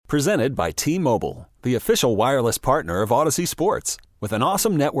Presented by T-Mobile, the official wireless partner of Odyssey Sports. With an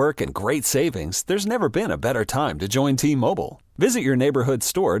awesome network and great savings, there's never been a better time to join T-Mobile. Visit your neighborhood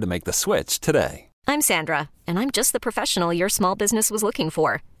store to make the switch today. I'm Sandra, and I'm just the professional your small business was looking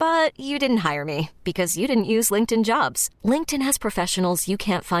for. But you didn't hire me because you didn't use LinkedIn Jobs. LinkedIn has professionals you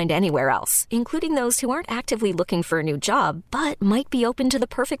can't find anywhere else, including those who aren't actively looking for a new job, but might be open to the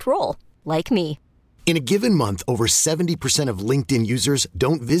perfect role, like me. In a given month, over 70% of LinkedIn users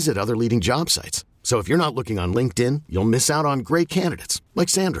don't visit other leading job sites. So if you're not looking on LinkedIn, you'll miss out on great candidates like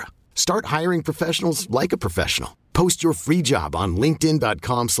Sandra. Start hiring professionals like a professional. Post your free job on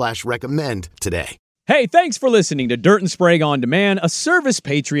linkedin.com/recommend today. Hey, thanks for listening to Dirt and Sprague On Demand, a Service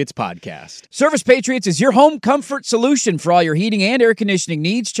Patriots podcast. Service Patriots is your home comfort solution for all your heating and air conditioning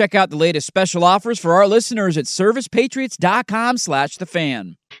needs. Check out the latest special offers for our listeners at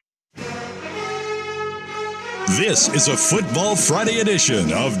servicepatriots.com/thefan. This is a Football Friday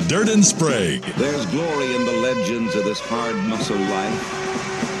edition of Dirt and Sprague. There's glory in the legends of this hard muscle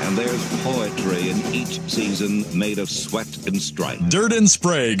life, and there's poetry in each season made of sweat and strife. Dirt and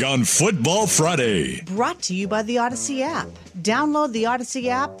Sprague on Football Friday. Brought to you by the Odyssey app. Download the Odyssey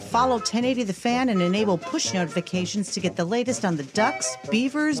app, follow 1080 The Fan, and enable push notifications to get the latest on the Ducks,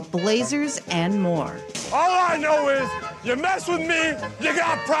 Beavers, Blazers, and more. All I know is, you mess with me, you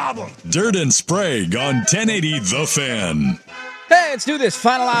got problems. Dirt and Sprague on 1080 The Fan. Hey, let's do this.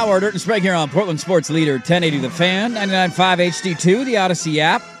 Final hour, Dirt and Sprague here on Portland Sports Leader 1080 The Fan, 99.5 HD2, the Odyssey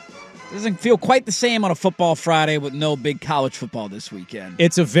app. Doesn't feel quite the same on a football Friday with no big college football this weekend.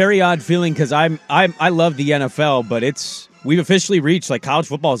 It's a very odd feeling because I love the NFL, but we've officially reached, like, college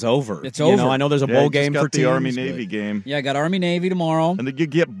football is over. It's over. I know there's a bowl game for the teams. Army-Navy game. Yeah, I got Army-Navy tomorrow. And then you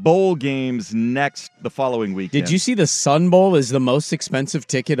get bowl games the following weekend. Did you see the Sun Bowl is the most expensive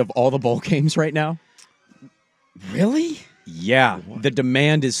ticket of all the bowl games right now? Really? Yeah, the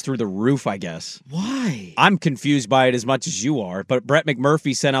demand is through the roof, I guess. Why? I'm confused by it as much as you are, but Brett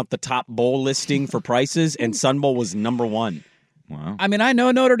McMurphy sent out the top bowl listing for prices, and Sun Bowl was number one. Wow. I mean, I know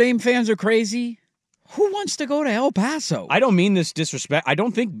Notre Dame fans are crazy. Who wants to go to El Paso? I don't mean this disrespect. I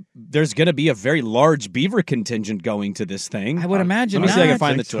don't think there's going to be a very large Beaver contingent going to this thing. I would imagine Let me see if I can not.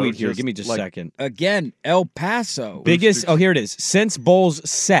 find the so. tweet here. Just Give me just a second. Again, El Paso. Biggest, here it is. Since bowls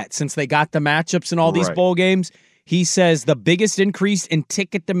set, since they got the matchups in all these bowl games, he says the biggest increase in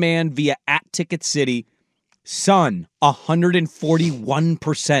ticket demand via @Ticket City, Sun,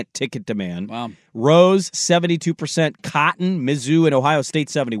 141% ticket demand. Wow. Rose, 72%. Cotton, Mizzou, and Ohio State,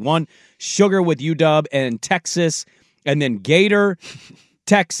 71%. Sugar with UW and Texas. And then Gator,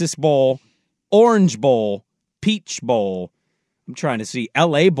 Texas Bowl, Orange Bowl, Peach Bowl. I'm trying to see.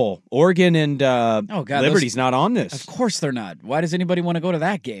 L.A. Bowl. Oregon and Liberty's not on this. Of course they're not. Why does anybody want to go to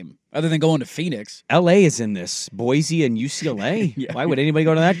that game other than going to Phoenix? L.A. is in this. Boise and UCLA. Yeah. Why would anybody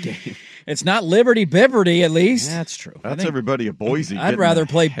go to that game? It's not Liberty Bibberty, at least. That's true. That's everybody at Boise. I'd rather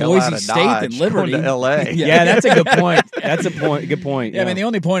play Boise State than Liberty. Going to L.A. Yeah, that's a good point. That's a good point. Yeah, I mean, the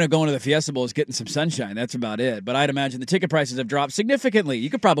only point of going to the Fiesta Bowl is getting some sunshine. That's about it. But I'd imagine the ticket prices have dropped significantly. You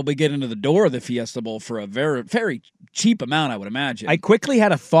could probably get into the door of the Fiesta Bowl for a very, very cheap amount, I would imagine. I quickly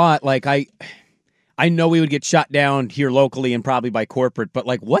had a thought, like, I know we would get shut down here locally and probably by corporate, but,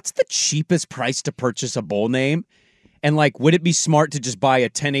 like, what's the cheapest price to purchase a bowl name? And, like, would it be smart to just buy a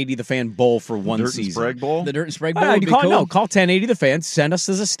 1080 The Fan bowl for one Dirt season? And Sprague Bowl? The Dirt and Sprague Bowl would be cool. No, call 1080 The Fan, send us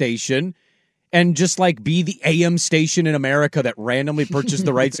as a station, and just, like, be the AM station in America that randomly purchased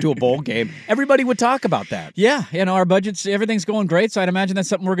the rights to a bowl game. Everybody would talk about that. Yeah, our budgets, everything's going great, so I'd imagine that's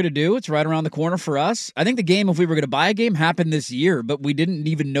something we're going to do. It's right around the corner for us. I think the game, if we were going to buy a game, happened this year, but we didn't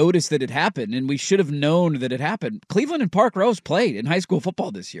even notice that it happened, and we should have known that it happened. Cleveland and Park Rose played in high school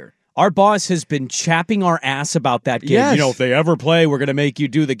football this year. Our boss has been chapping our ass about that game. Yes. If they ever play, we're going to make you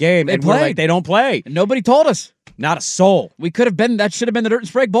do the game. They and played. we're like, they don't play. And nobody told us. Not a soul. We could have been, that should have been the Dirt and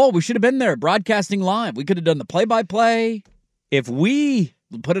Sprague Bowl. We should have been there broadcasting live. We could have done the play-by-play. If we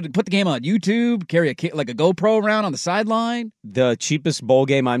put the game on YouTube, carry a GoPro around on the sideline. The cheapest bowl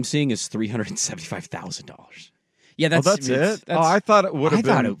game I'm seeing is $375,000. Yeah, that's it? I thought it would have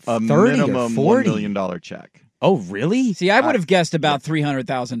been a 30 minimum or $1 million check. Oh, really? See, I would have guessed about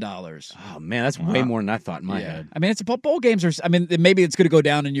 $300,000. Oh, man, that's way more than I thought in my head. I mean, it's bowl games are. I mean, maybe it's going to go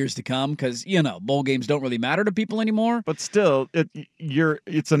down in years to come because bowl games don't really matter to people anymore. But still,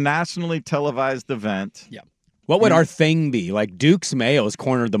 it's a nationally televised event. Yeah. What would our thing be? Like Duke's Mayo's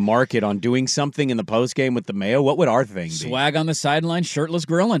cornered the market on doing something in the postgame with the Mayo. What would our thing be? Swag on the sideline, shirtless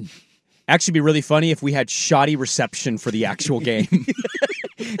grilling. Actually, be really funny if we had shoddy reception for the actual game.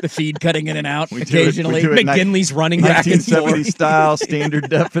 The feed cutting in and out occasionally. McGinley's running back and forth. 1970 style, standard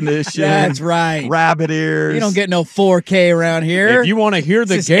definition. That's right. Rabbit ears. You don't get no 4K around here. If you want to hear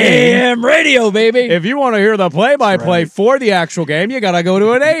the This is game, AM radio, baby. if you want to hear the play-by-play for the actual game, you got to go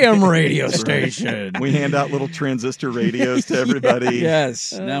to an AM radio station. We hand out little transistor radios to everybody.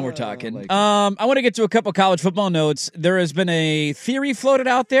 Yes. Now we're talking. I want to get to a couple college football notes. There has been a theory floated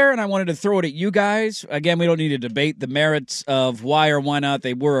out there, and I wanted to throw it at you guys. Again, we don't need to debate the merits of why or why not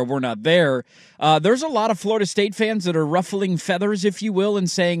they were or were not there. There's a lot of Florida State fans that are ruffling feathers, if you will, and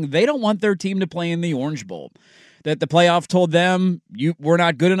saying they don't want their team to play in the Orange Bowl. That the playoff told them, we're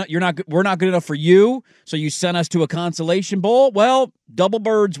not good enough. We're not good enough for you. So you sent us to a consolation bowl. Well, double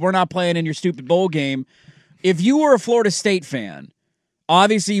birds. We're not playing in your stupid bowl game. If you were a Florida State fan,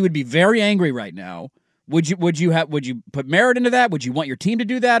 obviously you would be very angry right now. Would you put merit into that? Would you want your team to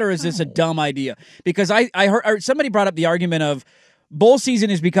do that, or is this a dumb idea? Because I heard somebody brought up the argument of bowl season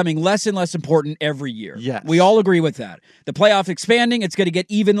is becoming less and less important every year. Yes. We all agree with that. The playoff expanding, it's going to get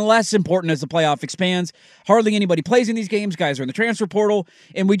even less important as the playoff expands. Hardly anybody plays in these games. Guys are in the transfer portal,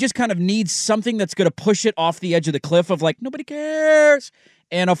 and we just kind of need something that's going to push it off the edge of the cliff of like, nobody cares.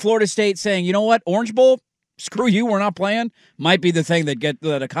 And a Florida State saying, you know what, Orange Bowl, screw you, we're not playing, might be the thing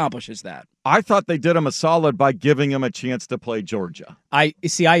that accomplishes that. I thought they did him a solid by giving him a chance to play Georgia. I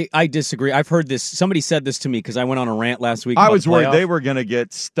disagree. I've heard this. Somebody said this to me because I went on a rant last week. I was worried they were going to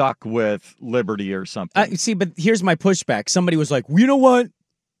get stuck with Liberty or something. But here's my pushback. Somebody was like, well, you know what?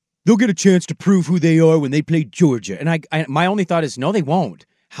 They'll get a chance to prove who they are when they play Georgia. And my only thought is, no, they won't.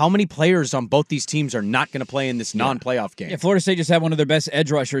 How many players on both these teams are not going to play in this non-playoff game? Yeah, Florida State just had one of their best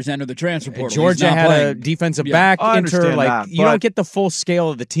edge rushers enter the transfer portal. Georgia had a defensive back enter. Like, you don't get the full scale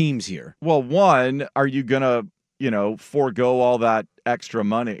of the teams here. Well, one, are you going to, forego all that extra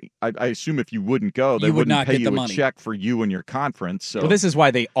money? I assume if you wouldn't go, they wouldn't pay you a check for you and your conference. So well, this is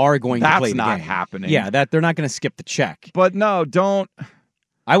why they are going to play the game. That's not happening. Yeah, that they're not going to skip the check. But no, don't.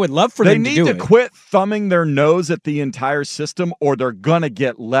 I would love for them to do it. They need to quit thumbing their nose at the entire system, or they're going to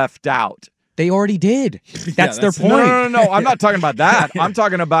get left out. They already did. That's their point. No. I'm not talking about that. I'm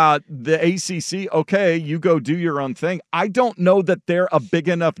talking about the ACC. Okay, you go do your own thing. I don't know that they're a big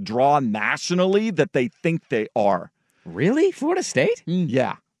enough draw nationally that they think they are. Really? Florida State?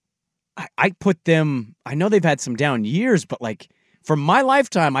 Yeah. I put them, I know they've had some down years, but like, for my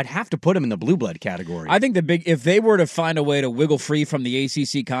lifetime, I'd have to put them in the blue blood category. I think if they were to find a way to wiggle free from the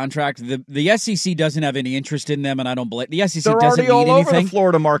ACC contract, the SEC doesn't have any interest in them, and I don't believe the SEC They're doesn't already need all anything. Over the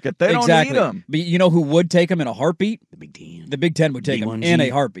Florida market. They don't need them. But you know who would take them in a heartbeat? The Big Ten. The Big Ten would take them B1G. in a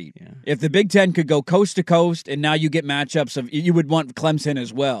heartbeat. Yeah. If the Big Ten could go coast to coast, and now you get matchups of, you would want Clemson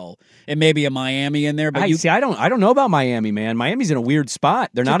as well, and maybe a Miami in there. But I don't know about Miami, man. Miami's in a weird spot.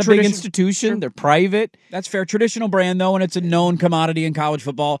 They're not a big institution. Sure. They're private. That's fair. Traditional brand though, and it's a known commodity in college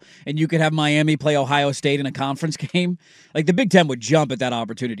football. And you could have Miami play Ohio State in a conference game. Like the Big Ten would jump at that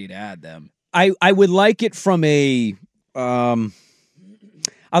opportunity to add them. I would like it from a I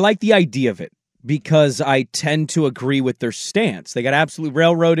like the idea of it because I tend to agree with their stance. They got absolutely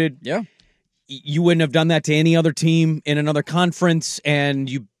railroaded. Yeah. You wouldn't have done that to any other team in another conference, and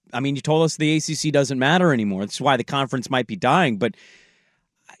you told us the ACC doesn't matter anymore. That's why the conference might be dying, but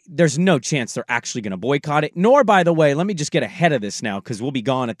there's no chance they're actually going to boycott it. Nor, by the way, let me just get ahead of this now because we'll be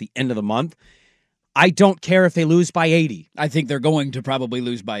gone at the end of the month. I don't care if they lose by 80. I think they're going to probably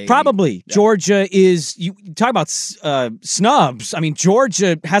lose by 80. Probably. Yeah. Georgia is, you talk about snubs. I mean,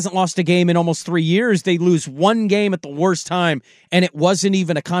 Georgia hasn't lost a game in almost 3 years. They lose one game at the worst time, and it wasn't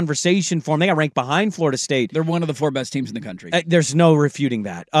even a conversation for them. They got ranked behind Florida State. They're one of the 4 best teams in the country. There's no refuting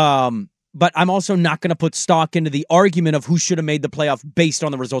that. But I'm also not going to put stock into the argument of who should have made the playoff based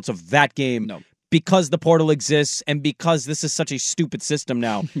on the results of that game. No. Because the portal exists and because this is such a stupid system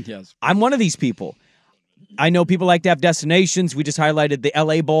now. Yes. I'm one of these people. I know people like to have destinations. We just highlighted the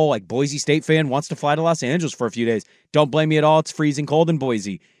LA Bowl. Like Boise State fan wants to fly to Los Angeles for a few days. Don't blame me at all. It's freezing cold in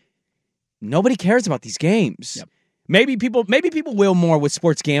Boise. Nobody cares about these games. Yep. Maybe people will more with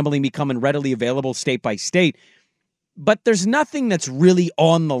sports gambling becoming readily available state by state. But there's nothing that's really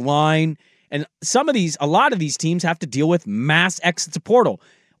on the line. And a lot of these teams have to deal with mass exits of portal.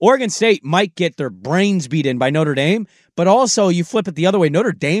 Oregon State might get their brains beat in by Notre Dame, but also you flip it the other way.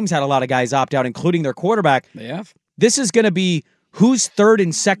 Notre Dame's had a lot of guys opt out, including their quarterback. They have. This is going to be whose third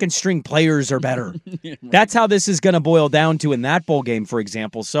and second string players are better. Right. That's how this is going to boil down to in that bowl game, for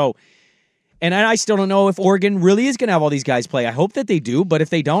example. So, and I still don't know if Oregon really is going to have all these guys play. I hope that they do, but if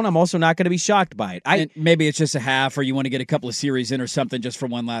they don't, I'm also not going to be shocked by it. And maybe it's just a half, or you want to get a couple of series in or something just for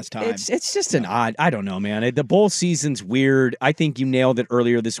one last time. It's just an odd, I don't know, man. The bowl season's weird. I think you nailed it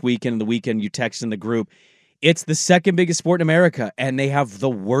earlier this weekend and the weekend you texted in the group. It's the second biggest sport in America, and they have the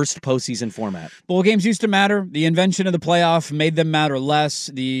worst postseason format. Bowl games used to matter. The invention of the playoff made them matter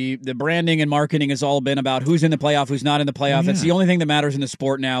less. The branding and marketing has all been about who's in the playoff, who's not in the playoff. It's the only thing that matters in the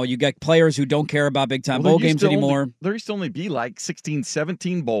sport now. You get players who don't care about big-time bowl games anymore. There used to only be like 16,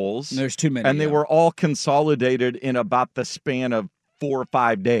 17 bowls. There's too many. And they were all consolidated in about the span of 4 or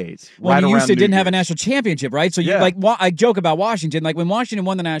 5 days. Well, right you used to didn't have a Year's. national championship, right? So you I joke about Washington. Like when Washington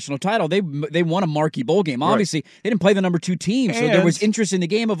won the national title, they won a marquee bowl game. Obviously, they didn't play the number 2 team, so there was interest in the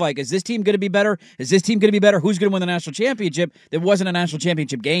game of like, is this team going to be better? Is this team going to be better? Who's going to win the national championship? There wasn't a national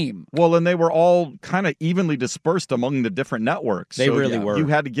championship game. Well, and they were all kind of evenly dispersed among the different networks. They really were. You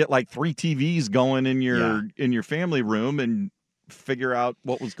had to get like 3 TVs going in your family room and figure out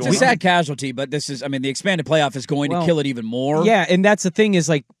what was going on. It's a sad casualty, but this is, the expanded playoff is going to kill it even more. Yeah, and that's the thing is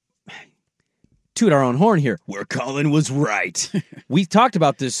like, toot our own horn here. Where Colin was right. We talked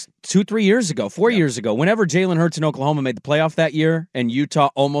about this 2-3 years ago, 4 years ago. Whenever Jalen Hurts and Oklahoma made the playoff that year, and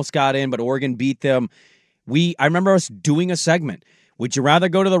Utah almost got in, but Oregon beat them, I remember us doing a segment. Would you rather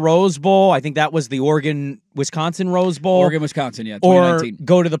go to the Rose Bowl? I think that was the Oregon-Wisconsin Rose Bowl. Oregon-Wisconsin, 2019. Or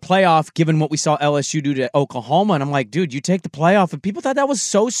go to the playoff, given what we saw LSU do to Oklahoma. And I'm like, dude, you take the playoff. And people thought that was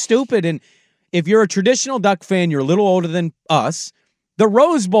so stupid. And if you're a traditional Duck fan, you're a little older than us, the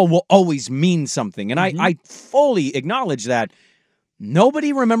Rose Bowl will always mean something. And I fully acknowledge that.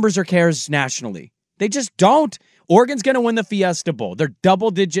 Nobody remembers or cares nationally. They just don't. Oregon's going to win the Fiesta Bowl. They're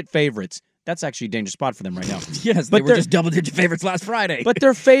double-digit favorites. That's actually a dangerous spot for them right now. Yes, but they were just double-digit favorites last Friday. But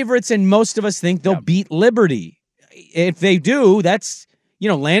they're favorites, and most of us think they'll beat Liberty. If they do, that's,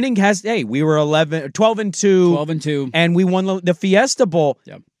 Landing has, we were 12-2. 12-2. And we won the Fiesta Bowl.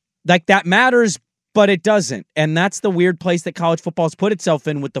 Yep. Like, that matters, but it doesn't. And that's the weird place that college football's put itself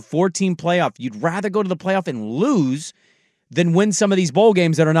in with the 4-team playoff. You'd rather go to the playoff and lose than win some of these bowl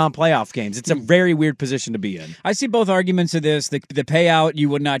games that are non-playoff games. It's a very weird position to be in. I see both arguments of this. The payout you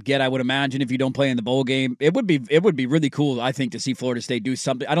would not get, I would imagine, if you don't play in the bowl game. It would be really cool, I think, to see Florida State do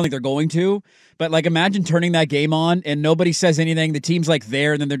something. I don't think they're going to, but like imagine turning that game on and nobody says anything. The team's like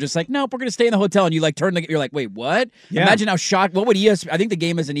there, and then they're just like, nope, we're going to stay in the hotel. And you like you're like, wait, what? Yeah. Imagine how shocked. What would ESPN? I think the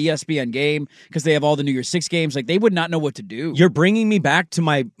game is an ESPN game because they have all the New Year's Six games. Like they would not know what to do. You're bringing me back to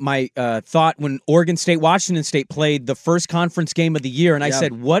my thought when Oregon State, Washington State played the first conference game of the year, and I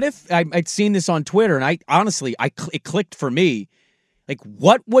said, what if I'd seen this on Twitter, and it clicked for me. Like,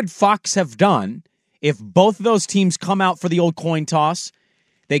 what would Fox have done if both of those teams come out for the old coin toss,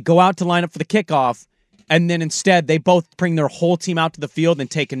 they go out to line up for the kickoff, and then instead they both bring their whole team out to the field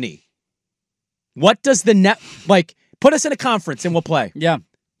and take a knee? What does put us in a conference and we'll play. Yeah.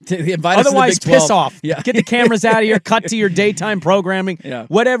 Invite us Otherwise, to the Big 12. piss off. Yeah. Get the cameras out of here, cut to your daytime programming,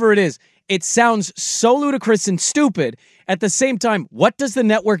 whatever it is. It sounds so ludicrous and stupid. At the same time, what does the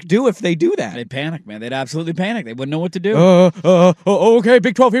network do if they do that? They'd panic, man. They'd absolutely panic. They wouldn't know what to do. Okay,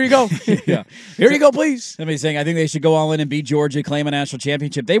 Big 12, here you go. Yeah. Here you go, please. Somebody's saying, I think they should go all in and beat Georgia, claim a national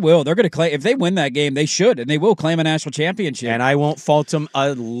championship. They will. They're going to claim, if they win that game, they should, and they will claim a national championship. And I won't fault them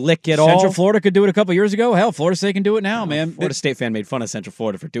a lick at all. Central Florida could do it a couple years ago. Hell, Florida State can do it now, man. Florida State fan made fun of Central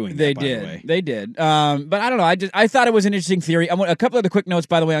Florida for doing that, by the way. They did. But I don't know. I thought it was an interesting theory. A couple of the quick notes,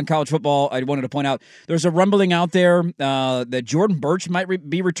 by the way, on college football. I wanted to point out there's a rumbling out there that Jordan Birch might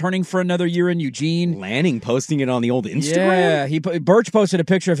be returning for another year in Eugene. Lanning posting it on the old Instagram? Yeah, Birch posted a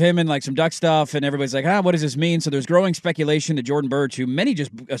picture of him in like some Duck stuff, and everybody's like, what does this mean? So there's growing speculation that Jordan Birch, who many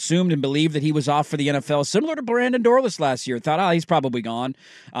just assumed and believed that he was off for the NFL, similar to Brandon Dorlus last year, thought, he's probably gone,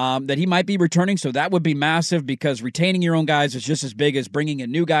 that he might be returning. So that would be massive because retaining your own guys is just as big as bringing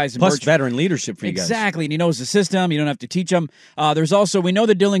in new guys. And Plus Birch, veteran leadership for you guys. Exactly, and he knows the system. You don't have to teach him. There's also, we know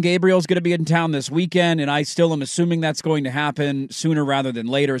that Dylan Gabriel's going to be in town this weekend, and I still am assuming that's going to happen sooner rather than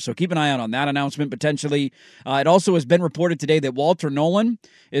later. So keep an eye out on that announcement potentially. It also has been reported today that Walter Nolan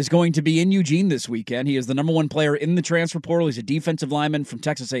is going to be in Eugene this weekend. He is the number one player in the transfer portal. He's a defensive lineman from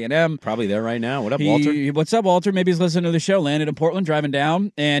Texas A&M. Probably there right now. What up, Walter? What's up, Walter? Maybe he's listening to the show. Landed in Portland, driving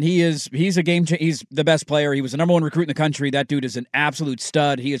down, and he's a game changer. He's the best player. He was the number one recruit in the country. That dude is an absolute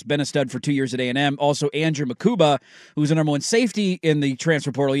stud. He has been a stud for 2 years at A&M. Also, Andrew Makuba, who's the number one safety in the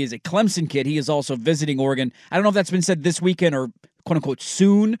transfer portal. He is a Clemson kid. He is also visiting Oregon. I don't know if that's been said this weekend or quote unquote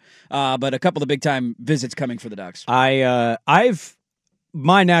soon, but a couple of big time visits coming for the Ducks.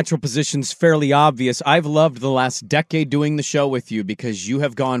 My natural position's fairly obvious. I've loved the last decade doing the show with you because you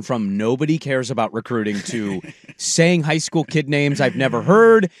have gone from nobody cares about recruiting to saying high school kid names I've never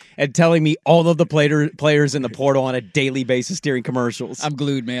heard and telling me all of the players in the portal on a daily basis during commercials. I'm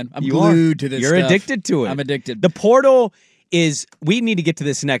glued, man. I'm glued to this You're stuff. addicted to it. I'm addicted. The portal we need to get to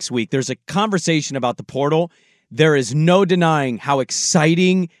this next week. There's a conversation about the portal. There is no denying how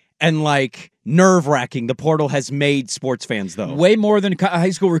exciting and like nerve-wracking the portal has made sports fans, though. Way more than high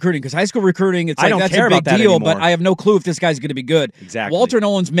school recruiting, because high school recruiting, it's like, I don't that's care a big about that deal, anymore. but I have no clue if this guy's going to be good. Exactly. Walter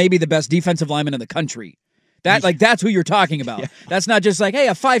Nolan's maybe the best defensive lineman in the country. That's who you're talking about. Yeah. That's not just like, hey,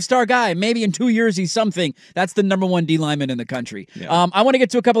 a 5-star guy. Maybe in 2 years he's something. That's the number one D lineman in the country. Yeah. I want to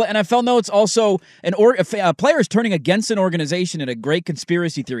get to a couple of NFL notes. Also, players turning against an organization in a great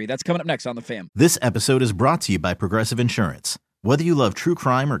conspiracy theory. That's coming up next on The Fam. This episode is brought to you by Progressive Insurance. Whether you love true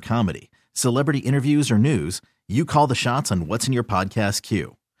crime or comedy, celebrity interviews or news, you call the shots on what's in your podcast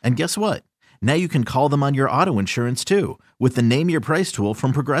queue. And guess what? Now you can call them on your auto insurance too with the Name Your Price tool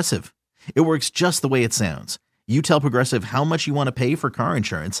from Progressive. It works just the way it sounds. You tell Progressive how much you want to pay for car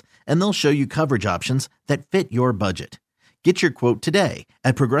insurance, and they'll show you coverage options that fit your budget. Get your quote today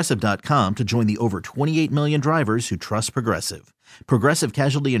at Progressive.com to join the over 28 million drivers who trust Progressive. Progressive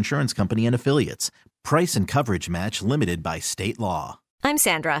Casualty Insurance Company and Affiliates. Price and coverage match limited by state law. I'm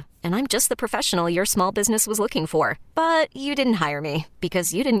Sandra, and I'm just the professional your small business was looking for. But you didn't hire me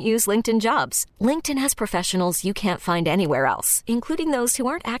because you didn't use LinkedIn Jobs. LinkedIn has professionals you can't find anywhere else, including those who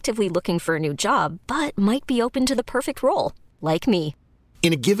aren't actively looking for a new job, but might be open to the perfect role, like me.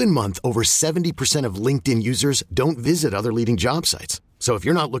 In a given month, over 70% of LinkedIn users don't visit other leading job sites. So if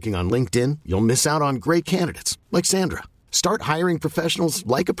you're not looking on LinkedIn, you'll miss out on great candidates like Sandra. Start hiring professionals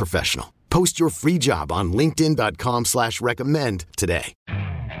like a professional. Post your free job on linkedin.com/recommend today.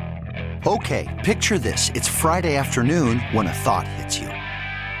 Okay, picture this. It's Friday afternoon when a thought hits you.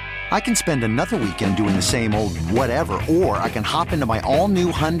 I can spend another weekend doing the same old whatever, or I can hop into my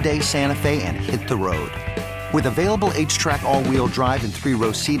all-new Hyundai Santa Fe and hit the road. With available H-Track all-wheel drive and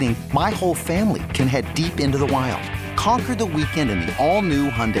 3-row seating, my whole family can head deep into the wild. Conquer the weekend in the all-new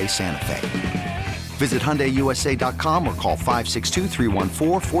Hyundai Santa Fe. Visit HyundaiUSA.com or call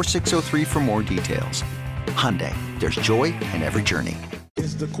 562-314-4603 for more details. Hyundai, there's joy in every journey. All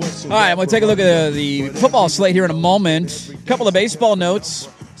right, I'm going to take a look at the football slate here in a moment. A couple of baseball notes.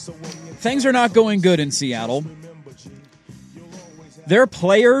 Things are not going good in Seattle. Their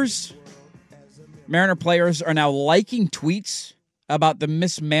players, Mariner players, are now liking tweets about the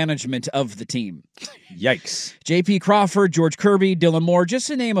mismanagement of the team. Yikes. J.P. Crawford, George Kirby, Dylan Moore, just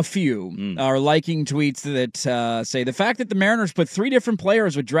to name a few, are liking tweets that say the fact that the Mariners put 3 different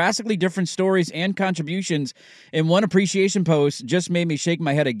players with drastically different stories and contributions in one appreciation post just made me shake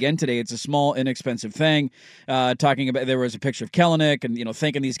my head again today. It's a small, inexpensive thing. Talking about, there was a picture of Kelenic and,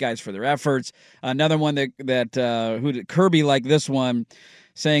 thanking these guys for their efforts. Another one that Kirby liked this one,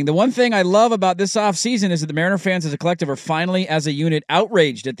 saying, the one thing I love about this offseason is that the Mariner fans as a collective are finally, as a unit,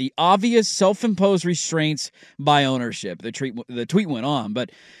 outraged at the obvious self-imposed restraints by ownership. The tweet went on,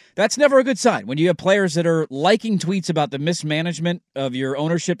 but that's never a good sign. When you have players that are liking tweets about the mismanagement of your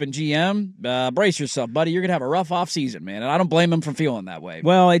ownership and GM, brace yourself, buddy. You're going to have a rough offseason, man, and I don't blame them for feeling that way.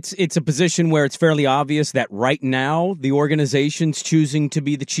 Well, it's a position where it's fairly obvious that right now the organization's choosing to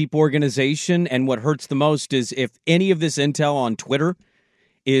be the cheap organization, and what hurts the most is if any of this intel on Twitter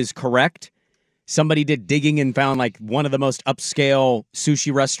is correct. Somebody did digging and found like one of the most upscale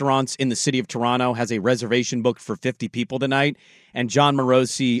sushi restaurants in the city of Toronto has a reservation booked for 50 people tonight. And John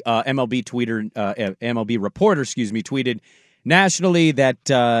Morosi, MLB reporter, tweeted nationally that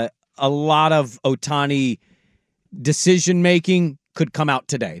a lot of Ohtani decision making could come out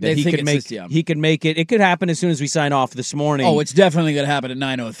today. That he could make it. It could happen as soon as we sign off this morning. Oh, it's definitely going to happen at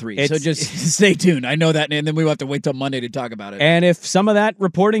 9:03. So just stay tuned. I know that, and then we will have to wait till Monday to talk about it. And if some of that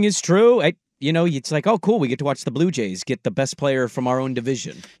reporting is true, it's like, oh, cool, we get to watch the Blue Jays get the best player from our own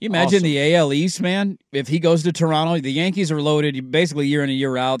division. You imagine awesome. The AL East, man, if he goes to Toronto, the Yankees are loaded basically year in and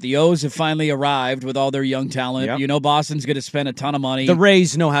year out. The O's have finally arrived with all their young talent. Yep. Boston's going to spend a ton of money. The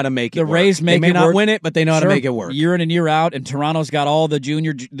Rays know how to make it work. The Rays make it work. They may not win it, but they know how to make it work. Year in and year out, and Toronto's got all the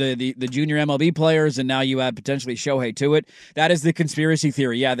junior MLB players, and now you add potentially Shohei to it. That is the conspiracy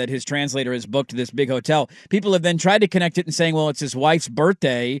theory, that his translator has booked this big hotel. People have then tried to connect it and saying, well, it's his wife's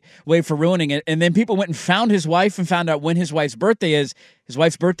birthday, way for ruining it, and then people went and found his wife and found out when his wife's birthday is. His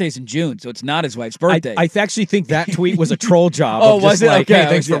wife's birthday is in June, so it's not his wife's birthday. I actually think that tweet was a troll job. Oh, was it? Like, okay, hey,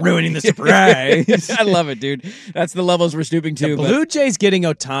 thanks for ruining the surprise. I love it, dude. That's the levels we're stooping to. The Blue Jays getting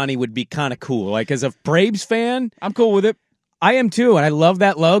Ohtani would be kind of cool. Like, as a Braves fan, I'm cool with it. I am too, and I love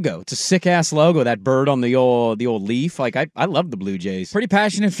that logo. It's a sick-ass logo, that bird on the old leaf. Like, I love the Blue Jays. Pretty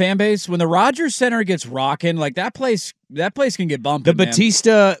passionate fan base. When the Rogers Center gets rocking, like, that place that place can get bumpy. The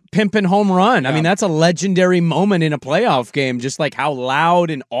Batista pimpin' home run. I mean, that's a legendary moment in a playoff game, just like how loud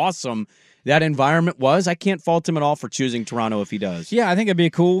and awesome that environment was. I can't fault him at all for choosing Toronto if he does. Yeah, I think it'd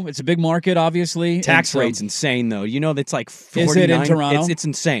be cool. It's a big market, obviously. Tax rate's insane, though. You know, that's like 49. Is it in Toronto? It's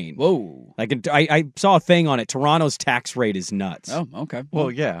insane. Whoa. Like I saw a thing on it. Toronto's tax rate is nuts. Oh, okay.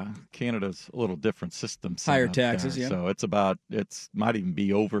 Well, yeah. Canada's a little different system. Higher taxes, yeah. So it's might even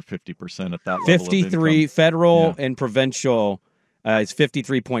be over 50% at that level 53 federal and provincial. It's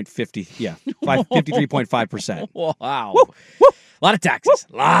 53.50. Yeah, 53.5%. Wow. Woo, woo. A lot of taxes.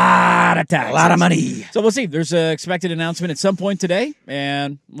 A lot of taxes. A lot of money. So we'll see. There's an expected announcement at some point today,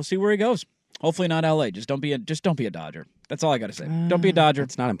 and we'll see where he goes. Hopefully not L.A. Just don't be a Dodger. That's all I got to say. Don't be a Dodger.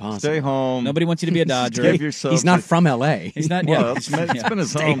 It's not impossible. Stay home. Nobody wants you to be a Dodger. He's not from L.A. He's not. Well, it's been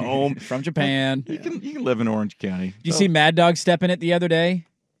his home. From Japan. You can live in Orange County. Did you see Mad Dog step in it the other day?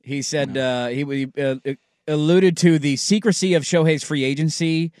 He said he alluded to the secrecy of Shohei's free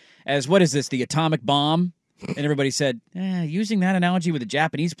agency as, what is this, the atomic bomb? And everybody said, using that analogy with a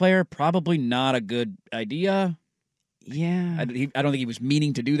Japanese player, probably not a good idea. Yeah. I don't think he was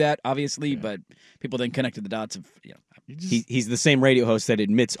meaning to do that, obviously, but people then connected the dots of, He's the same radio host that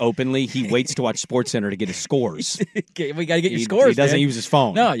admits openly he waits to watch SportsCenter to get his scores. Okay, we got to get your scores. He doesn't man. use his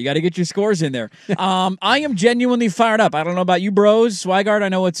phone. No, you got to get your scores in there. I am genuinely fired up. I don't know about you, bros. Swigart, I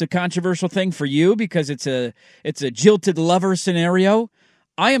know it's a controversial thing for you because it's a jilted lover scenario.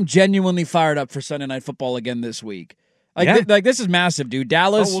 I am genuinely fired up for Sunday Night Football again this week. Like this is massive, dude.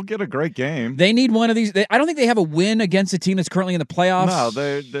 Dallas. Oh, we'll get a great game. They need one of these. I don't think they have a win against a team that's currently in the playoffs. No,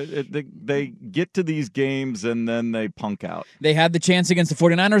 they get to these games and then they punk out. They had the chance against the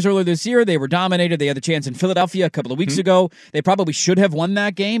 49ers earlier this year. They were dominated. They had the chance in Philadelphia a couple of weeks ago. They probably should have won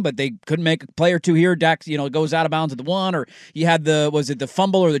that game, but they couldn't make a play or two here. Dak, goes out of bounds at the one, or you had the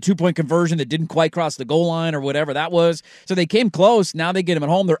fumble or the 2-point conversion that didn't quite cross the goal line or whatever that was. So they came close. Now they get them at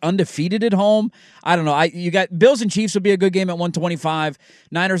home. They're undefeated at home. I don't know. You got Bills and Chiefs will be a good game at 125.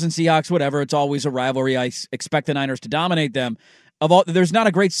 Niners and Seahawks, whatever. It's always a rivalry. I expect the Niners to dominate them. There's not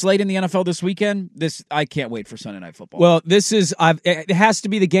a great slate in the NFL this weekend. I can't wait for Sunday Night Football. Well, it has to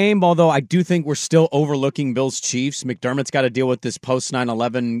be the game, although I do think we're still overlooking Bills Chiefs. McDermott's got to deal with this post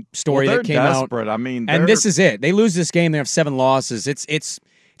 9/11 story that came desperate. out. I mean, and this is it. They lose this game, they have 7 losses. It's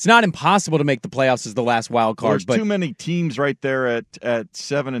not impossible to make the playoffs as the last wild card. There's too many teams right there at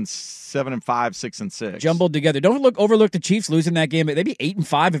 7-5, 6-6, jumbled together. Don't overlook the Chiefs losing that game. They'd be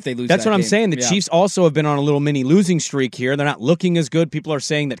 8-5 if they lose. That's that what I'm game. saying. The Chiefs also have been on a little mini losing streak here. They're not looking as good. People are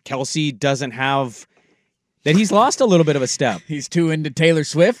saying that Kelsey doesn't have. That he's lost a little bit of a step. He's too into Taylor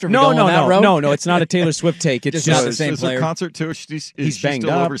Swift? No, it's not a Taylor Swift take. It's just not the same player. Is concert too? He's banged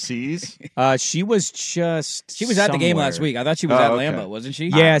still up. overseas? She was at the game last week. I thought she was at Lambeau, wasn't she?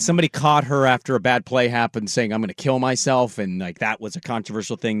 Yeah, somebody caught her after a bad play happened saying, I'm going to kill myself, and that was a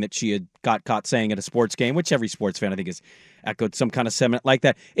controversial thing that she had got caught saying at a sports game, which every sports fan I think has echoed some kind of sentiment like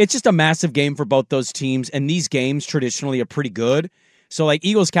that. It's just a massive game for both those teams, and these games traditionally are pretty good. So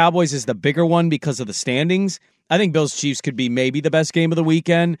Eagles-Cowboys is the bigger one because of the standings. I think Bills-Chiefs could be maybe the best game of the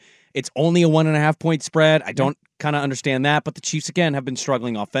weekend. It's only a 1.5-point spread. I don't kind of understand that, but the Chiefs, again, have been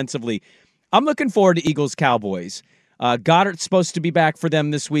struggling offensively. I'm looking forward to Eagles-Cowboys. Goddard's supposed to be back for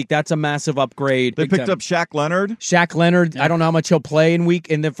them this week. That's a massive upgrade. They picked up Shaq Leonard. I don't know how much he'll play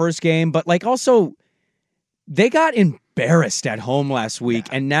in the first game, but also they got embarrassed at home last week,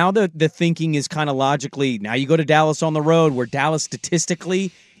 and now the thinking is kind of logically, now you go to Dallas on the road, where Dallas statistically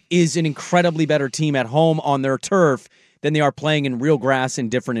is an incredibly better team at home on their turf than they are playing in real grass in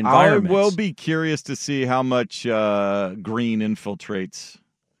different environments. I will be curious to see how much green infiltrates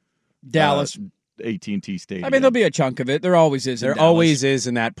Dallas. AT&T Stadium. I mean, there'll be a chunk of it. There always is. There always is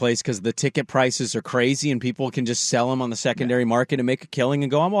in that place because the ticket prices are crazy and people can just sell them on the secondary market and make a killing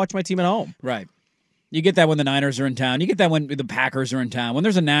and go, I'm going to watch my team at home. Right. You get that when the Niners are in town. You get that when the Packers are in town. When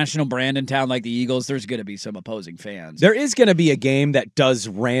there's a national brand in town like the Eagles, there's going to be some opposing fans. There is going to be a game that does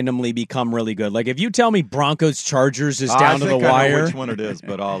randomly become really good. Like if you tell me Broncos-Chargers is down to the wire. I know which one it is,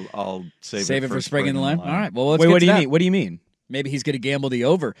 but I'll save it for Sprague in the line. All right. Well, let's Wait, get what to do you that. mean? What do you mean? Maybe he's going to gamble the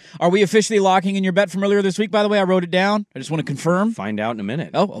over. Are we officially locking in your bet from earlier this week, by the way? I wrote it down. I just want to confirm. Find out in a minute.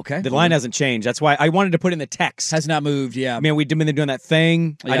 Oh, okay. The line hasn't changed. That's why I wanted to put in the text. Has not moved, yeah. Man, we've been doing that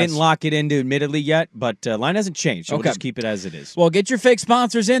thing. Yes. I didn't lock it into admittedly yet, but line hasn't changed. So we'll just keep it as it is. Well, get your fake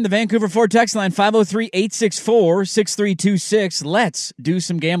sponsors in. The Vancouver Ford text line, 503-864-6326. Let's do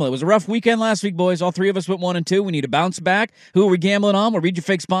some gambling. It was a rough weekend last week, boys. All three of us went 1-2. We need to bounce back. Who are we gambling on? We'll read your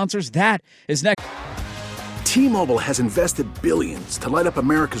fake sponsors. That is next. T-Mobile has invested billions to light up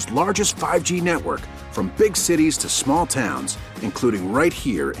America's largest 5G network, from big cities to small towns, including right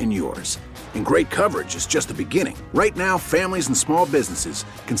here in yours. And great coverage is just the beginning. Right now, families and small businesses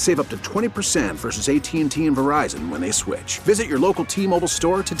can save up to 20% versus AT&T and Verizon when they switch. Visit your local T-Mobile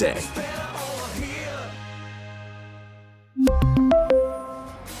store today.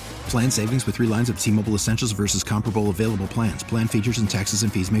 Plan savings with 3 lines of T-Mobile Essentials versus comparable available plans. Plan features and taxes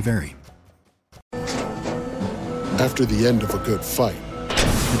and fees may vary. After the end of a good fight,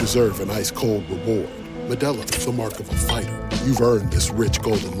 you deserve an ice-cold reward. Modelo is the mark of a fighter. You've earned this rich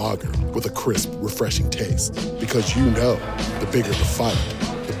golden lager with a crisp, refreshing taste. Because you know, the bigger the fight,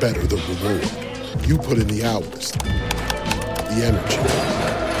 the better the reward. You put in the hours, the energy,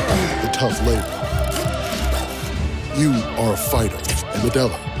 the tough labor. You are a fighter, and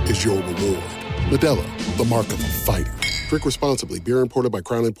Modelo is your reward. Modelo, the mark of a fighter. Drink responsibly. Beer imported by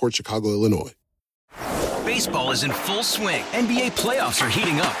Crown Imports, Chicago, Illinois. Baseball is in full swing. NBA playoffs are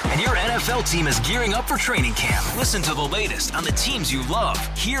heating up, and your NFL team is gearing up for training camp. Listen to the latest on the teams you love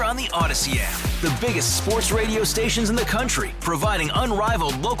here on the Odyssey app. The biggest sports radio stations in the country, providing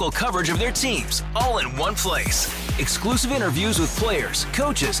unrivaled local coverage of their teams, all in one place. Exclusive interviews with players,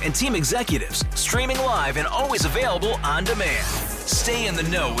 coaches, and team executives, streaming live and always available on demand. Stay in the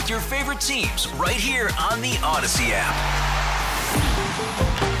know with your favorite teams right here on the Odyssey app.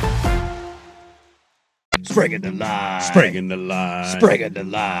 Sprague in the line. Sprague in the line. Sprague in the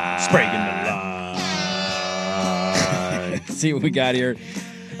line. Sprague in the line. Let's see what we got here.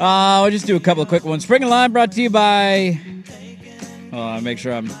 I'll just do a couple of quick ones. Sprague in the line brought to you by... make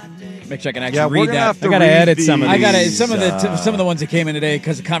sure I can actually read that. I gotta edit some of these. I gotta some of the ones that came in today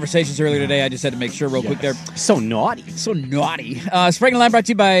because of conversations earlier today. I just had to make sure real quick there. So naughty. Sprague in the line brought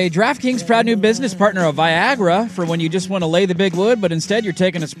to you by DraftKings, proud new business partner of Viagra for when you just want to lay the big wood, but instead you're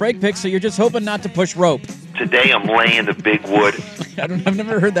taking a Sprague pick, so you're just hoping not to push rope. Today I'm laying the big wood. I've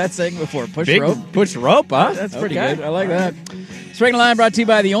never heard that saying before. Push rope, huh? That's pretty good. I like that. Sprague in the line brought to you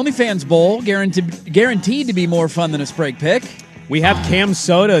by the OnlyFans Bowl, guaranteed to be more fun than a Sprague pick. We have Cam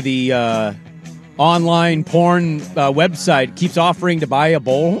Soda, the online porn website, keeps offering to buy a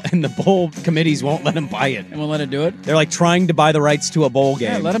bowl, and the bowl committees won't let him buy it. And won't let him do it? They're like trying to buy the rights to a bowl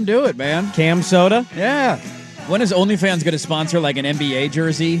game. Yeah, let him do it, man. Cam Soda? Yeah. When is OnlyFans going to sponsor like an NBA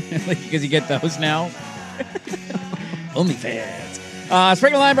jersey? Because you get those now. OnlyFans.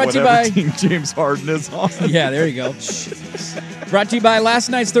 Sprague in the line brought to you by... Team James Harden is on. Yeah, there you go. Brought to you by last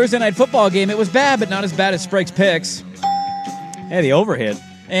night's Thursday night football game. It was bad, but not as bad as Sprague's picks. Hey, the overhead.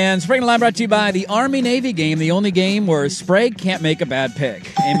 And Sprague in the line brought to you by the Army-Navy game, the only game where Sprague can't make a bad pick.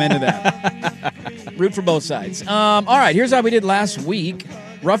 Amen to that. Root for both sides. All right, here's how we did last week.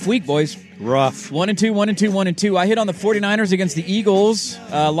 Rough week, boys. Rough. 1-2, 1-2, 1-2. I hit on the 49ers against the Eagles.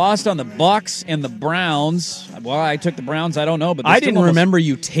 Lost on the Bucks and the Browns. Why I took the Browns, I don't know. But I didn't remember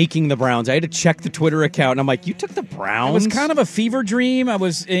you taking the Browns. I had to check the Twitter account, and I'm like, you took the Browns? It was kind of a fever dream.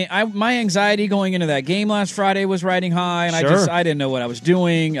 My anxiety going into that game last Friday was riding high, and I didn't know what I was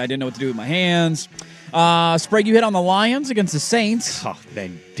doing. I didn't know what to do with my hands. Sprague, you hit on the Lions against the Saints. Oh, they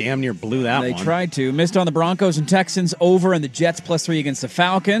damn near blew that one. They tried to. Missed on the Broncos and Texans over, and the Jets +3 against the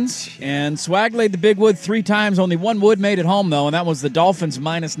Falcons. And Swag laid the big wood 3 times. Only one wood made it home, though, and that was the Dolphins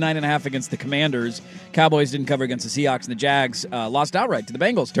 -9.5 against the Commanders. Cowboys didn't cover against the Seahawks, and the Jags lost outright to the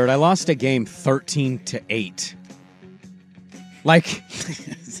Bengals. Dirt, I lost a game 13-8. Like,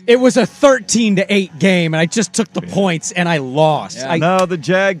 it was a 13-8 game, and I just took the points, and I lost. Yeah. No, the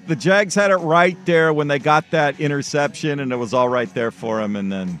Jags had it right there when they got that interception, and it was all right there for him.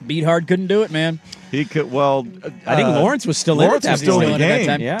 And then Beathard couldn't do it, man. He could. Well, I think Lawrence was still Lawrence in. Was still in the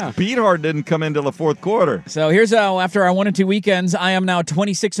game. Yeah, Beathard didn't come into the fourth quarter. So here's how. After our 1-2 weekends, I am now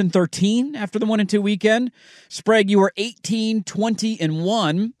 26-13 after the 1-2 weekend. Sprague, you were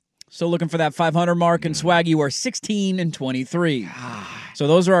 18-20-1. So looking for that 500 mark, and Swag, you are 16-23. So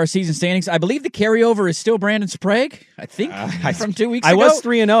those are our season standings. I believe the carryover is still Brandon Sprague, I think, from 2 weeks ago. I was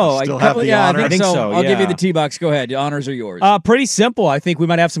 3-0. Still have the honor. I think so. I'll give you the T-box. Go ahead. The honors are yours. Pretty simple. I think we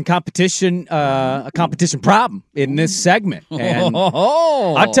might have some competition, a competition problem in this segment. And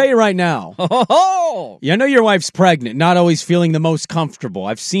I'll tell you right now, you know your wife's pregnant, not always feeling the most comfortable.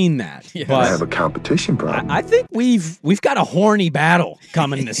 I've seen that. Yeah. But I have a competition problem. I think we've got a horny battle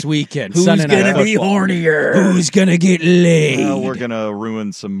coming this weekend. Who's going to be hornier? Who's going to get laid? Well, we're going to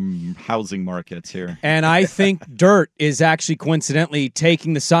ruin some housing markets here. And I think Dirt is actually coincidentally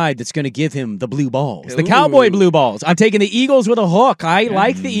taking the side that's going to give him the blue balls, the Cowboy blue balls. I'm taking the Eagles with a hook. I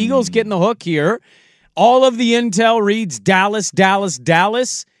like the Eagles getting the hook here. All of the intel reads Dallas, Dallas,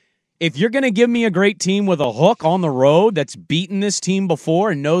 Dallas. If you're going to give me a great team with a hook on the road that's beaten this team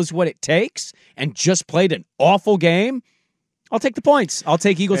before and knows what it takes and just played an awful game, I'll take the points. I'll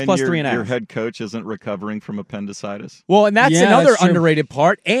take Eagles plus 3.5. Your head coach isn't recovering from appendicitis. Well, and that's another that's true. underrated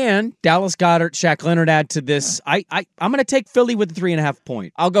part. And Dallas Goedert, Shaq Leonard add to this. I'm going to take Philly with the 3.5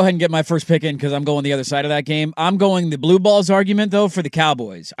 point. I'll go ahead and get my first pick in because I'm going the other side of that game. I'm going the blue balls argument, though, for the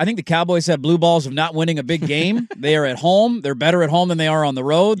Cowboys. I think the Cowboys have blue balls of not winning a big game. They are at home. They're better at home than they are on the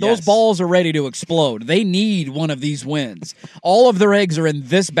road. Those balls are ready to explode. They need one of these wins. All of their eggs are in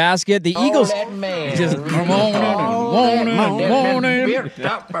this basket. The Eagles just they're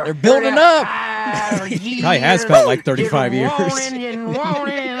building up. Probably has felt like 35 years.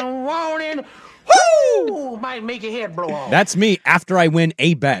 Woo! Might make your head blow off. That's me after I win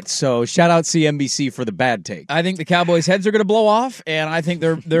a bet. So shout out CNBC for the bad take. I think the Cowboys' heads are going to blow off, and I think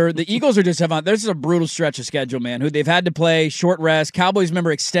the Eagles are just having. This is a brutal stretch of schedule, man. Who they've had to play short rest. Cowboys,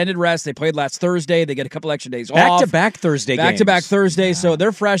 remember, extended rest. They played last Thursday. They get a couple extra days off. Back-to-back Thursday games. Back-to-back Thursday. So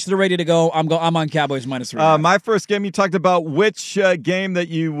they're fresh. They're ready to go. I'm on Cowboys minus 3. My first game, you talked about which game that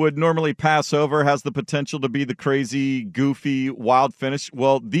you would normally pass over has the potential to be the crazy, goofy, wild finish.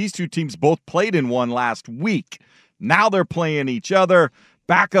 Well, these two teams both played in one last week. Now they're playing each other.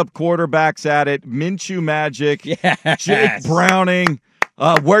 Backup quarterbacks at it. Minshew magic. Yes. Jake Browning.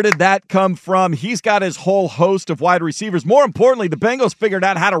 Where did that come from? He's got his whole host of wide receivers. More importantly, the Bengals figured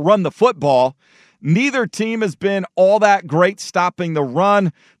out how to run the football. Neither team has been all that great stopping the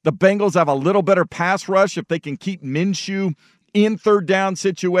run. The Bengals have a little better pass rush if they can keep Minshew in third down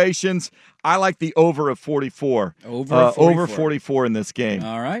situations. I like the over of 44. Over 44 in this game.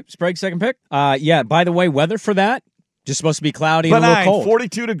 All right. Sprague, second pick? Yeah, by the way, weather for that, just supposed to be cloudy and a Benign, little cold.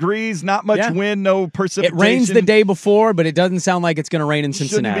 42 degrees, not much wind, no precipitation. It rains the day before, but it doesn't sound like it's going to rain in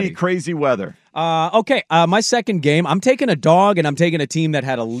Cincinnati. Shouldn't be crazy weather. Okay, my second game, I'm taking a dog, and I'm taking a team that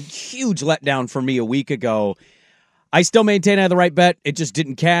had a huge letdown for me a week ago. I still maintain I had the right bet. It just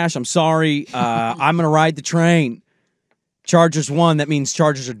didn't cash. I'm sorry. I'm going to ride the train. Chargers won. That means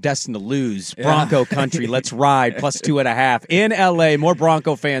Chargers are destined to lose. Bronco country. Let's ride. Plus 2.5 in L.A. More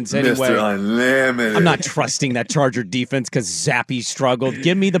Bronco fans anyway. Mr. Unlimited. I'm not trusting that Charger defense because Zappe struggled.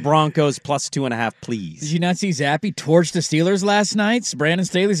 Give me the Broncos plus 2.5, please. Did you not see Zappe torch the Steelers last night? Brandon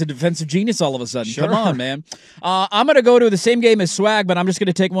Staley's a defensive genius all of a sudden. Sure. Come on, man. I'm going to go to the same game as Swag, but I'm just going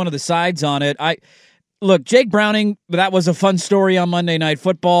to take one of the sides on it. Look, Jake Browning, that was a fun story on Monday Night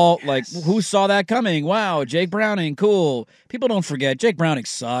Football. Yes. Like, who saw that coming? Wow, Jake Browning, cool. People don't forget, Jake Browning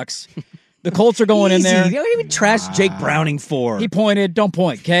sucks. The Colts are going in there. What do you even trash Jake Browning for? He pointed. Don't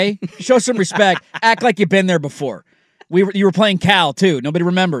point, okay? Show some respect. Act like you've been there before. You were playing Cal, too. Nobody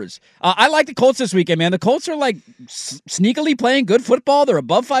remembers. I like the Colts this weekend, man. The Colts are, like, sneakily playing good football. They're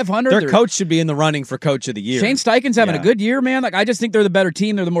above 500. Their coach should be in the running for Coach of the Year. Shane Steichen's having a good year, man. Like, I just think they're the better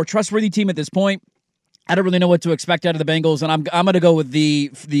team. They're the more trustworthy team at this point. I don't really know what to expect out of the Bengals, and I'm going to go with the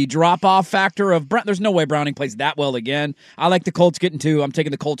drop-off factor of There's no way Browning plays that well again. I like the Colts getting 2. I'm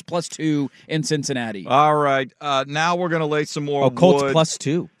taking the Colts plus 2 in Cincinnati. All right. Now we're going to lay some more Colts wood. plus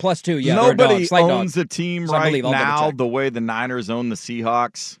 2. Plus 2, yeah. Nobody Slight owns dog. a team So I right believe. I'll now double-check. the way the Niners own the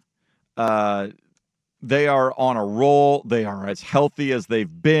Seahawks. They are on a roll. They are as healthy as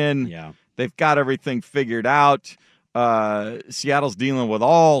they've been. Yeah. They've got everything figured out. Seattle's dealing with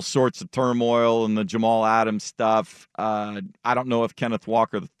all sorts of turmoil and the Jamal Adams stuff. I don't know if Kenneth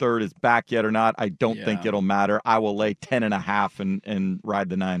Walker III is back yet or not. I don't think it'll matter. I will lay 10.5 and ride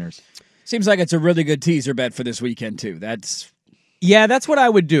the Niners. Seems like it's a really good teaser bet for this weekend, too. That's what I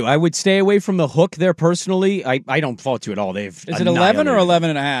would do. I would stay away from the hook there personally. I don't fault you at all. Is it 11 or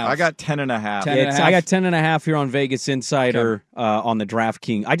 11.5? I got 10.5. I got 10.5 here on Vegas Insider on the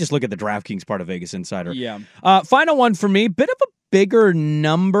DraftKings. I just look at the DraftKings part of Vegas Insider. Yeah. Final one for me. Bit of a bigger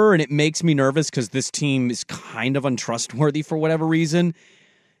number, and it makes me nervous because this team is kind of untrustworthy for whatever reason.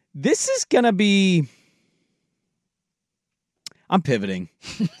 This is going to be... I'm pivoting.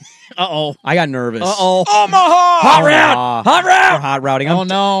 Uh-oh. I got nervous. Uh-oh. Omaha! Hot route! Hot route! We're hot routing.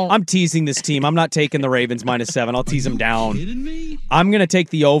 No. I'm teasing this team. I'm not taking the Ravens minus 7. I'll tease them down. I'm going to take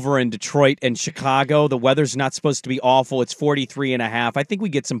the over in Detroit and Chicago. The weather's not supposed to be awful. It's 43.5. I think we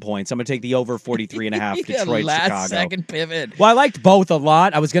get some points. I'm going to take the over 43.5 Detroit, last Chicago. second pivot. Well, I liked both a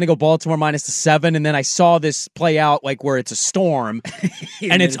lot. I was going to go Baltimore minus the 7, and then I saw this play out like where it's a storm,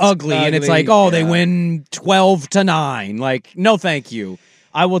 and it's ugly, and it's like, they win 12-9. Like, no thank you.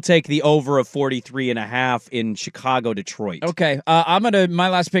 I will take the over of 43.5 in Chicago, Detroit. Okay, my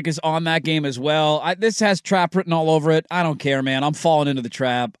last pick is on that game as well. This has trap written all over it. I don't care, man. I'm falling into the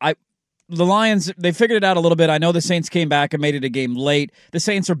trap. the Lions, they figured it out a little bit. I know the Saints came back and made it a game late. The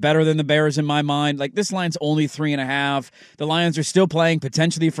Saints are better than the Bears in my mind. Like, this line's only 3.5. The Lions are still playing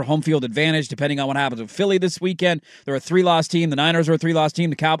potentially for home field advantage, depending on what happens with Philly this weekend. They're a 3-loss team. The Niners are a 3-loss team.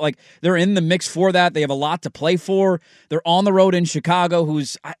 The Cowboys, like, they're in the mix for that. They have a lot to play for. They're on the road in Chicago,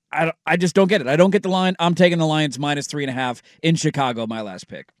 who's I just don't get it. I don't get the line. I'm taking the Lions minus 3.5 in Chicago, my last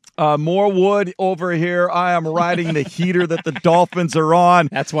pick. More wood over here. I am riding the heater that the Dolphins are on.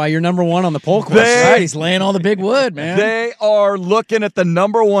 That's why you're number one on the poll question. Right, he's laying all the big wood, man. They are looking at the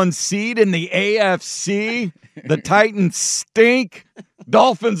number 1 seed in the AFC. The Titans stink.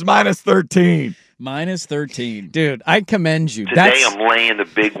 Dolphins minus 13. Minus 13. Dude, I commend you. Today I'm laying the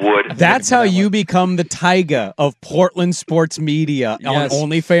big wood. That's how you become the Tyga of Portland sports media on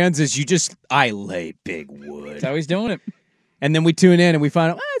OnlyFans is I lay big wood. That's how he's doing it. And then we tune in and we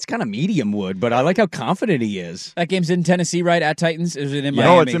find out, it's kind of medium wood, but I like how confident he is. That game's in Tennessee, right? At Titans? Is it in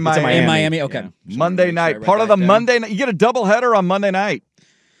Miami? No, it's in Miami. In Miami? Okay. Yeah. Monday night. Part of the Monday night. You get a doubleheader on Monday night.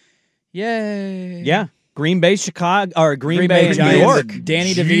 Yay. Yeah. Green Bay, Chicago, or Green Bay, Giants, New York.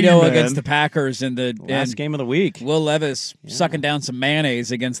 Danny DeVito against the Packers in the last game of the week. Will Levis sucking down some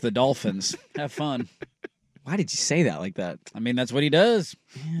mayonnaise against the Dolphins. Have fun. Why did you say that like that? I mean, that's what he does.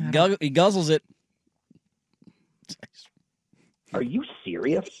 He guzzles it. Are you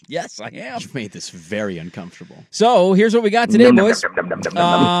serious? Yes, I am. You've made this very uncomfortable. So here's what we got today, boys.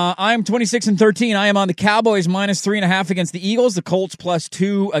 I'm 26-13. I am on the Cowboys minus 3.5 against the Eagles, the Colts plus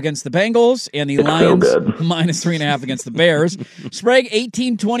 2 against the Bengals, and the Lions minus 3.5 against the Bears. Sprague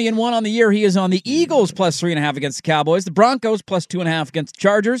 18-20-1 on the year. He is on the Eagles plus 3.5 against the Cowboys, the Broncos plus 2.5 against the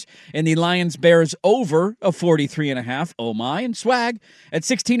Chargers, and the Lions Bears over of 43.5. Oh my! And Swag at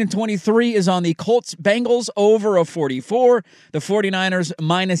 16-23 is on the Colts Bengals over of 44. The 49ers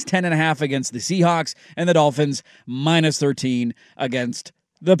minus 10.5 against the Seahawks, and the Dolphins minus 13 against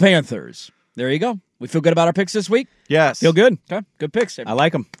the Panthers. There you go. We feel good about our picks this week? Yes. Feel good. Okay, good picks. I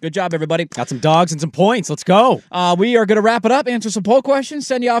like them. Good job, everybody. Got some dogs and some points. Let's go. We are going to wrap it up, answer some poll questions,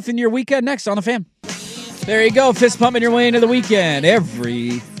 send you off into your weekend next on The Fan. There you go. Fist pumping your way into the weekend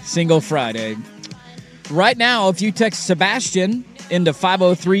every single Friday. Right now, if you text Sebastian into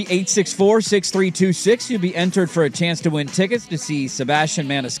 503-864-6326, you'll be entered for a chance to win tickets to see Sebastian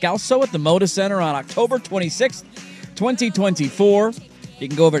Maniscalco at the Moda Center on October 26th, 2024. You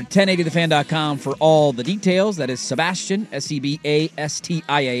can go over to 1080thefan.com for all the details. That is Sebastian,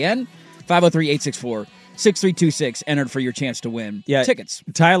 Sebastian, 503-864-6326, entered for your chance to win tickets.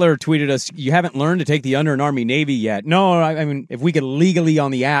 Tyler tweeted us, you haven't learned to take the under in Army-Navy yet. No, I mean, if we could legally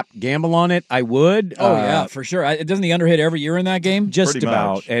on the app gamble on it, I would. Oh, yeah, for sure. Doesn't the under hit every year in that game? Just Pretty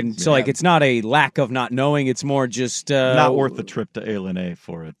about. much. And so, it's not a lack of not knowing. It's more just... not worth the trip to A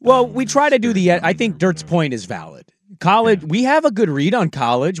for it. Well, we try to do I think Dirt's point is valid. College, we have a good read on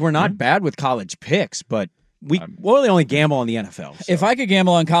college. We're not bad with college picks, but... We really only gamble on the NFL. So. If I could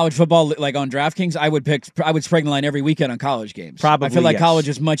gamble on college football, like on DraftKings, I would spread the line every weekend on college games. Probably, I feel like college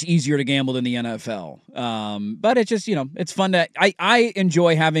is much easier to gamble than the NFL. But it's just, it's fun to. I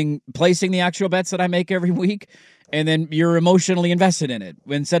enjoy placing the actual bets that I make every week, and then you're emotionally invested in it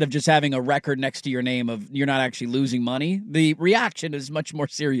instead of just having a record next to your name of you're not actually losing money. The reaction is much more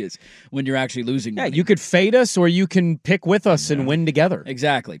serious when you're actually losing money. Yeah, you could fade us or you can pick with us and win together.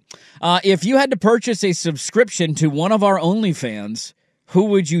 Exactly. If you had to purchase a subscription to one of our OnlyFans, who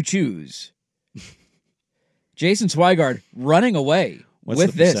would you choose? Jason Swigard running away. What's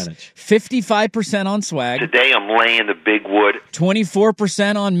with the this, percentage? 55% on Swag. Today I'm laying the big wood.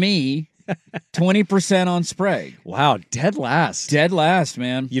 24% on me. 20% on Sprague. Wow, dead last. Dead last,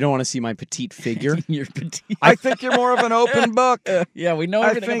 man. You don't want to see my petite figure? You're petite. I think you're more of an open book. Yeah, we know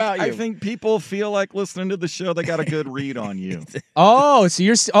everything about you. I think people feel like listening to the show, they got a good read on you. So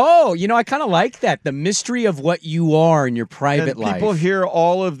you're... I kind of like that. The mystery of what you are in your private life. People hear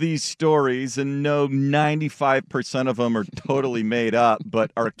all of these stories and know 95% of them are totally made up,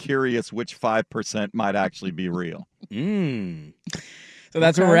 but are curious which 5% might actually be real. So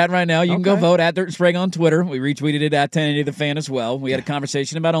that's where we're at right now. You can go vote at Dirt and Sprague on Twitter. We retweeted it at 1080 The Fan as well. We had a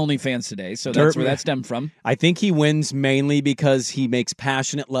conversation about OnlyFans today, so that's where that stemmed from. I think he wins mainly because he makes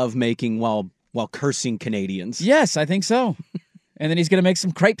passionate lovemaking while cursing Canadians. Yes, I think so. And then he's going to make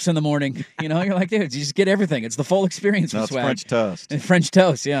some crepes in the morning. You're like, dude, you just get everything. It's the full experience with Swag. French toast. French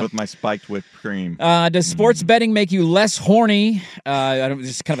toast, yeah. With my spiked whipped cream. Does sports betting make you less horny? This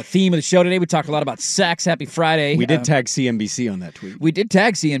is kind of a theme of the show today. We talked a lot about sex. Happy Friday. We did tag CNBC on that tweet. We did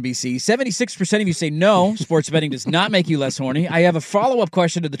tag CNBC. 76% of you say no, sports betting does not make you less horny. I have a follow-up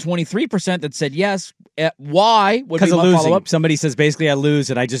question to the 23% that said yes. Why? Because of losing. Somebody says, basically, I lose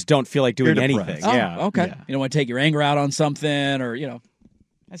and I just don't feel like doing anything. Oh, okay. Yeah. You don't want to take your anger out on something or,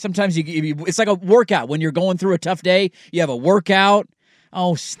 Sometimes it's like a workout. When you're going through a tough day, you have a workout.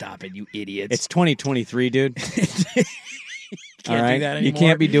 Oh, stop it, you idiots. It's 2023, dude. Can't do that anymore. You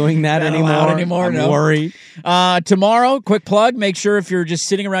can't be doing that anymore. I'm worried. Tomorrow, quick plug, make sure if you're just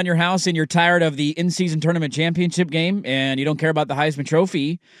sitting around your house and you're tired of the in-season tournament championship game and you don't care about the Heisman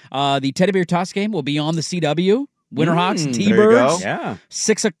Trophy, the Teddy Bear Toss game will be on the CW. Winterhawks, T-Birds. Yeah.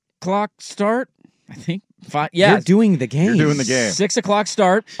 6 o'clock start, I think. You're doing the game. You're doing the game. 6 o'clock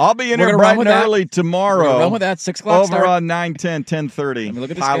start. I'll be in here bright and early tomorrow. We're gonna run with that. 6 o'clock start. Over on 9:10, 10:30. Look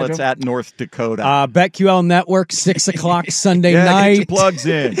at the Pilots schedule. at North Dakota. BetQL Network, 6 o'clock Sunday yeah, night. Get your plugs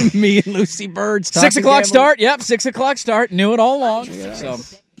in. Me and Lucy Birds. 6 o'clock start. Yep, 6 o'clock start. Knew it all along. So,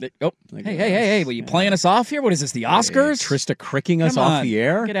 hey, were you playing us off here? What is this, the Oscars? Trista cricking us Come off on. the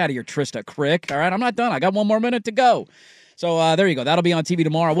air? Get out of here, Trista Crick. All right, I'm not done. I got one more minute to go. So there you go. That'll be on TV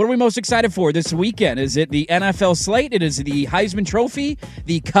tomorrow. What are we most excited for this weekend? Is it the NFL slate? It is the Heisman Trophy,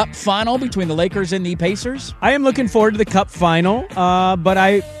 the Cup final between the Lakers and the Pacers? I am looking forward to the Cup final,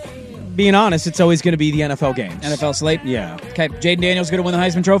 but being honest, it's always going to be the NFL games. NFL slate? Yeah. Okay, Jaden Daniels going to win the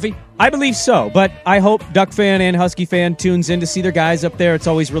Heisman Trophy? I believe so, but I hope Duck fan and Husky fan tunes in to see their guys up there. It's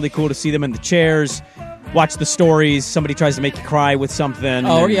always really cool to see them in the chairs, watch the stories. Somebody tries to make you cry with something.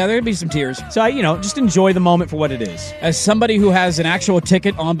 Oh, yeah, there'll be some tears. So, just enjoy the moment for what it is. As somebody who has an actual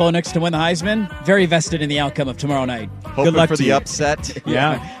ticket on Bo Nix to win the Heisman, very vested in the outcome of tomorrow night. Hoping good luck for to the you. upset.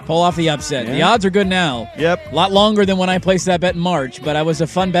 Yeah. Pull off the upset. Yeah. The odds are good now. Yep. A lot longer than when I placed that bet in March, but I was a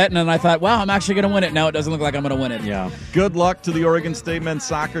fun bet, and then I thought, wow, I'm actually going to win it. Now it doesn't look like I'm going to win it. Yeah. Good luck to the Oregon State men's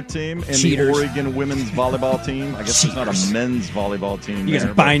soccer team and Cheaters. the Oregon women's volleyball team. I guess there's not a men's volleyball team You guys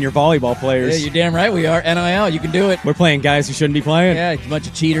there. are buying your volleyball players. Yeah, you're damn right we are. NIL, you can do it. We're playing guys who shouldn't be playing. Yeah, a bunch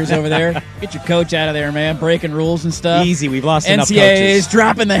of cheaters over there. Get your coach out of there, man. Breaking rules and stuff. Easy, we've lost enough NCAA is coaches.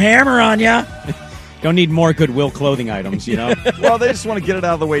 dropping the hammer on ya. Don't need more Goodwill clothing items, Well, they just want to get it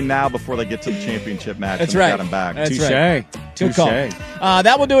out of the way now before they get to the championship match. That's and right. Got them back. That's Touche. right. Good call. Touche.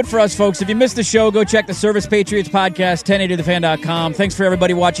 That will do it for us, folks. If you missed the show, go check the Service Patriots podcast, 1080thefan.com. Thanks for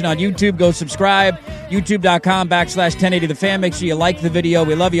everybody watching on YouTube. Go subscribe, youtube.com/1080thefan. Make sure you like the video.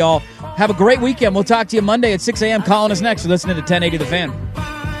 We love you all. Have a great weekend. We'll talk to you Monday at 6 a.m. Calling us next. You're listening to 1080 The Fan.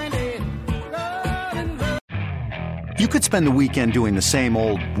 You could spend the weekend doing the same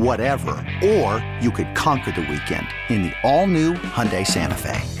old whatever, or you could conquer the weekend in the all-new Hyundai Santa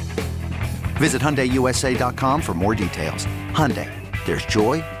Fe. Visit HyundaiUSA.com for more details. Hyundai, there's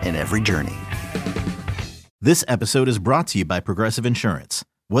joy in every journey. This episode is brought to you by Progressive Insurance.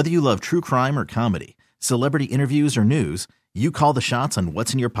 Whether you love true crime or comedy, celebrity interviews or news, you call the shots on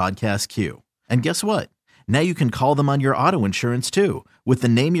what's in your podcast queue. And guess what? Now you can call them on your auto insurance too with the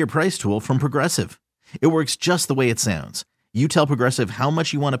Name Your Price tool from Progressive. It works just the way it sounds. You tell Progressive how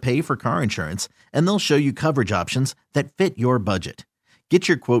much you want to pay for car insurance, and they'll show you coverage options that fit your budget. Get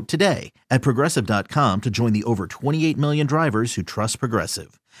your quote today at Progressive.com to join the over 28 million drivers who trust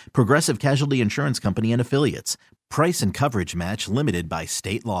Progressive. Progressive Casualty Insurance Company and Affiliates. Price and coverage match limited by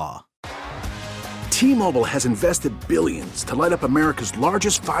state law. T-Mobile has invested billions to light up America's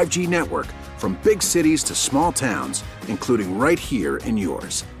largest 5G network, from big cities to small towns, including right here in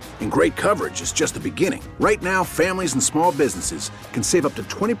yours. And great coverage is just the beginning. Right now, families and small businesses can save up to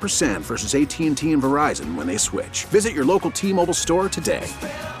 20% versus AT&T and Verizon when they switch. Visit your local T-Mobile store today.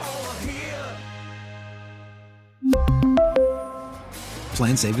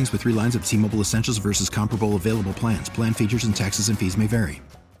 Plan savings with 3 lines of T-Mobile Essentials versus comparable available plans. Plan features and taxes and fees may vary.